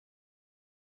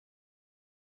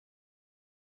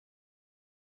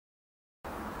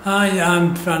Hi,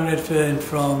 I'm Fran Redfern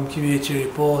from Community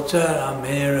Reporter. I'm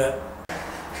here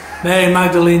at Mary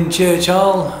Magdalene Church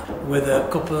Hall with a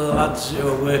couple of lads who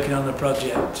are working on the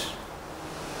project.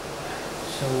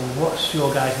 So what's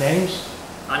your guys' names?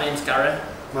 My name's Gary.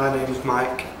 My name is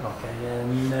Mike. Okay,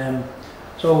 and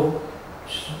so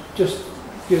just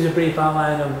give us a brief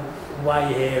outline of why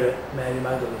you're here at Mary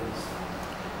Magdalene's.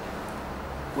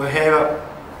 We're here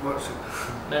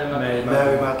at Mary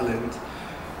Mary Magdalene's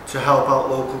to help out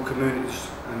local communities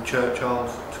and church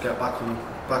halls to get back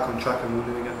on track and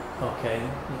running again. Okay.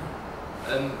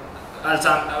 As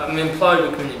I'm employed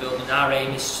with community building, our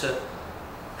aim is to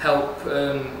help.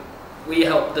 We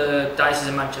help the Diocese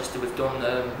of Manchester. We've done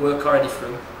work already for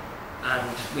them,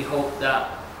 and we hope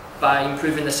that by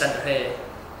improving the centre here,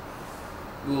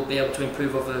 we will be able to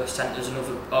improve other centres and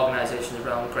other organisations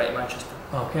around Greater Manchester.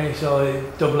 Okay, so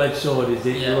double-edged sword is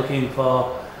it? Yeah. You're looking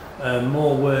for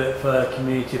more work for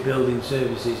community building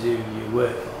services who you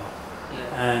work for,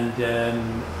 yeah. And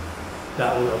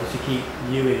that will obviously keep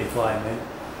you in employment.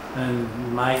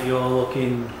 And Mike, you're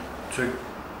looking to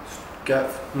get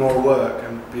more work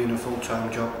and be in a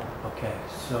full-time job. Okay,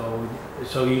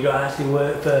 so you don't actually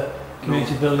work for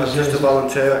community building services? I'm just a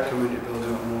volunteer at community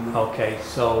building at the moment. Okay,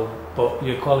 but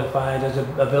you're qualified as a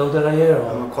builder, are you? Or?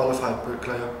 I'm a qualified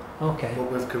bricklayer. Okay.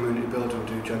 But with community building we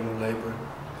do general labouring.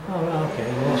 Oh, right,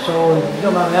 okay. Well, so you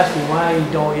don't mind me asking, why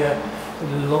don't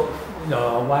you look,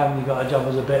 why haven't you got a job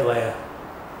as a bricklayer?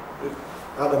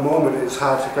 At the moment it's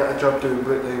hard to get a job doing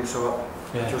bricklaying, so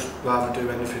yeah. I just rather do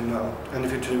anything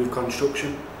to do with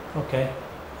construction. Okay.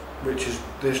 Which is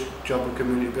this job of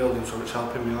community building, so it's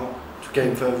helping me out to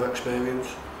gain further experience.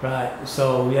 Right,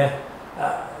 so yeah,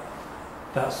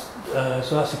 that's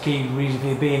the key reason for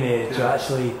you being here, yeah. To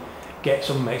actually get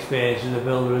some experience as a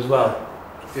builder as well. Yeah.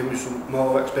 Give me some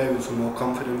more experience and more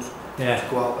confidence, yeah. To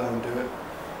go out there and do it.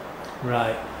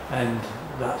 Right, and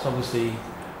that's obviously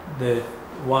the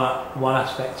one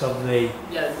aspect of the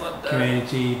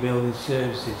community building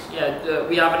services. Yeah,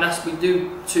 we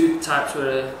do two types.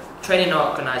 We're a training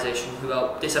organisation who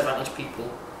help disadvantaged people.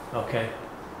 Okay.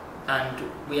 And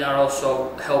we are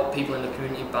also help people in the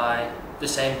community by the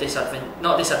same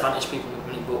not disadvantaged people in the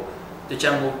community, but the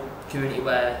general community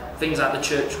where things like the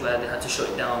church where they had to shut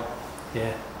it down.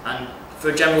 Yeah. And for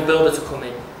a general builder to come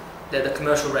in, the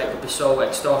commercial rate would be so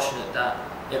extortionate that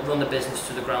it run the business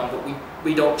to the ground. But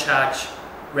we don't charge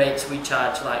rates. We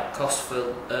charge like costs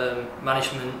for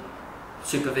management,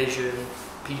 supervision,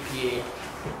 PPE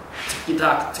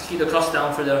to keep the cost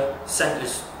down for the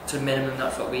centres to minimum.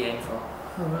 That's what we aim for.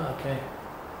 Oh, right, okay.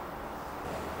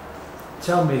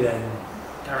 Tell me then,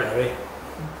 Gary,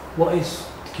 what is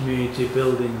community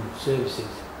building services?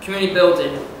 Community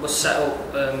building was set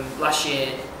up last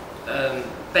year.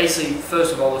 Basically,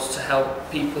 first of all, was to help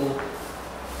people,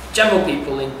 general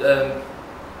people in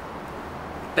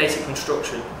basic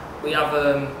construction. We have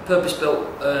a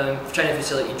purpose-built training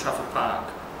facility in Trafford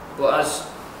Park, but as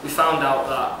we found out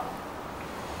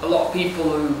that a lot of people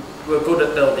who were good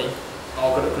at building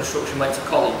or good at construction went to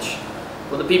college,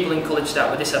 but the people in college that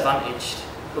were disadvantaged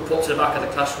were put to the back of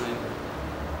the classroom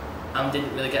and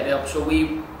didn't really get the help. So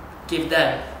we give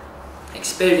them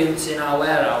experience in our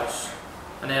warehouse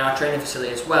and in our training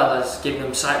facility, as well as giving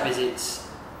them site visits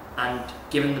and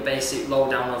giving them the basic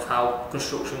lowdown of how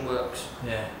construction works.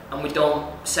 Yeah. And we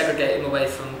don't segregate them away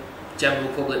from general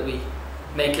public. We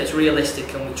make it as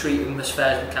realistic and we treat them as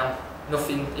fair as we can.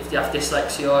 Nothing, if they have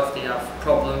dyslexia or if they have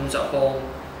problems at home,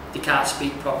 if they can't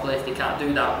speak properly, if they can't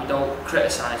do that, we don't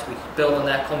criticise. We build on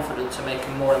their confidence and make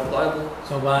them more employable.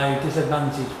 So by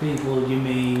disadvantaged people, you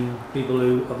mean people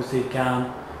who obviously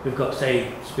can't, who've got,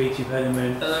 say, speech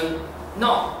impediment?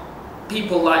 Not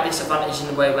people like disadvantaged in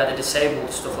the way where they're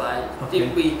disabled, stuff like that.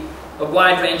 Okay. A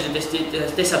wide range of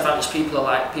disadvantaged people are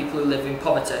like people who live in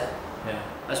poverty, yeah.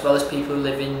 As well as people who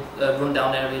live in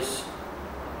run-down areas.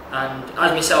 And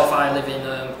as myself, I live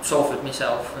in Salford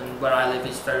myself, and where I live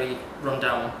is very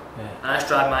run-down. Yeah. And I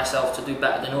strive myself to do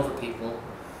better than other people,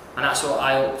 and that's what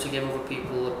I hope to give other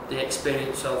people the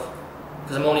experience of.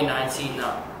 Because I'm only 19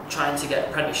 now, trying to get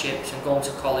apprenticeships and going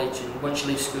to college, and once you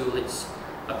leave school, it's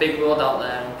a big world out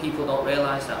there, and people don't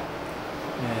realise that.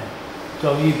 Yeah.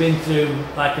 So you've been through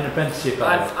like an apprenticeship?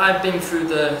 I've been through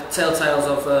the telltales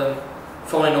of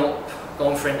phoning up,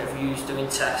 going for interviews, doing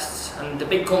tests, and the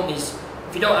big companies,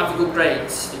 if you don't have good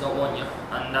grades, they don't want you,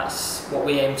 and that's what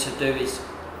we aim to do. Is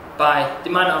they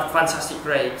might not have fantastic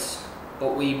grades,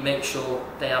 but we make sure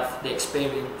they have the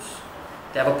experience,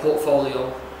 they have a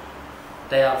portfolio,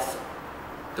 they have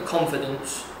the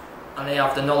confidence, and they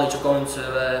have the knowledge of going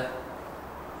to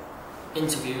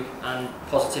interview and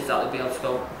positive that they'll be able to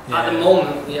go. Yeah. At the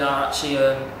moment we are actually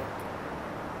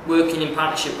working in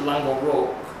partnership with Langall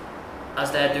Rope,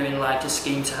 as they're doing like a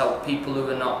scheme to help people who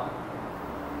are not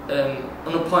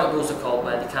unappointables, are called,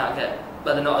 where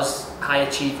they're not as high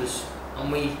achievers,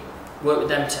 and we work with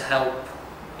them to help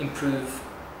improve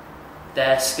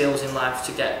their skills in life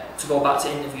to go back to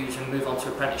interviews and move on to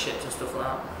apprenticeships and stuff like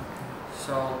that.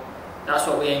 So that's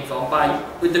what we aim for.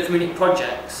 With the community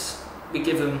projects, we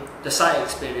give them the site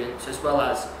experience, as well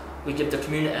as we give the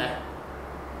community a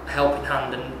helping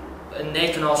hand, and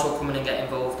they can also come in and get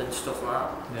involved and stuff like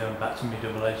that. Yeah, back to me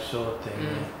double-edged sword thing.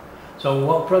 Yeah. So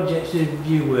what projects have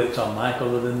you worked on, Mike,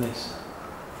 other than this?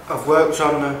 I've worked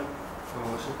on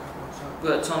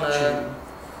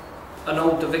an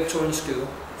older Victorian school.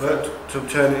 Worked to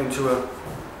turn it into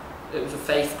It was a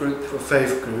faith group. A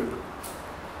faith group.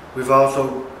 We've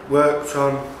also worked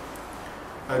on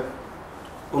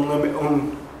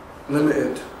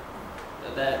Unlimited.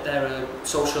 They're a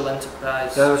social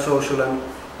enterprise. They're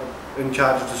in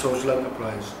charge of the social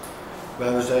enterprise,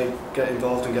 whereas they get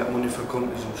involved and get money for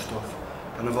companies and stuff.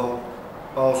 And I've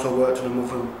also worked on a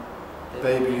mother and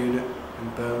baby unit in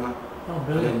Burnley. Oh,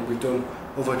 brilliant. And we've done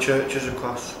other churches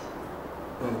across,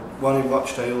 one in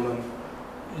Rochdale. And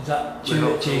is that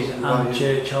churches and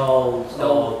church halls?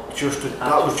 No,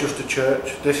 that was just a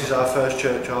church. This is our first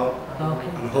church hall, okay.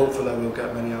 And hopefully we'll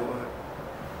get many out of it.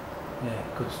 Yeah,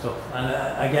 good stuff. And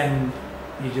again,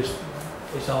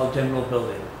 it's all general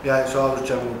building? Yeah, it's all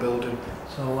general building.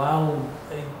 So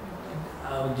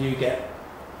how do you get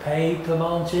paid for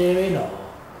volunteering, or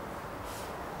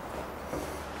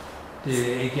do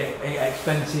you get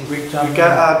expenses? We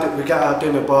get our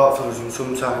dinner bought for us, and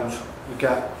sometimes we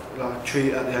get like a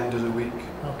treat at the end of the week.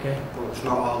 Okay. But it's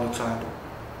not all the time.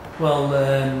 Well,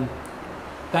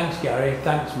 thanks Gary,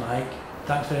 thanks Mike,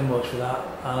 thanks very much for that.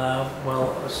 And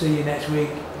I'll see you next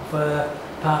week for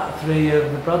part 3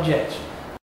 of the project.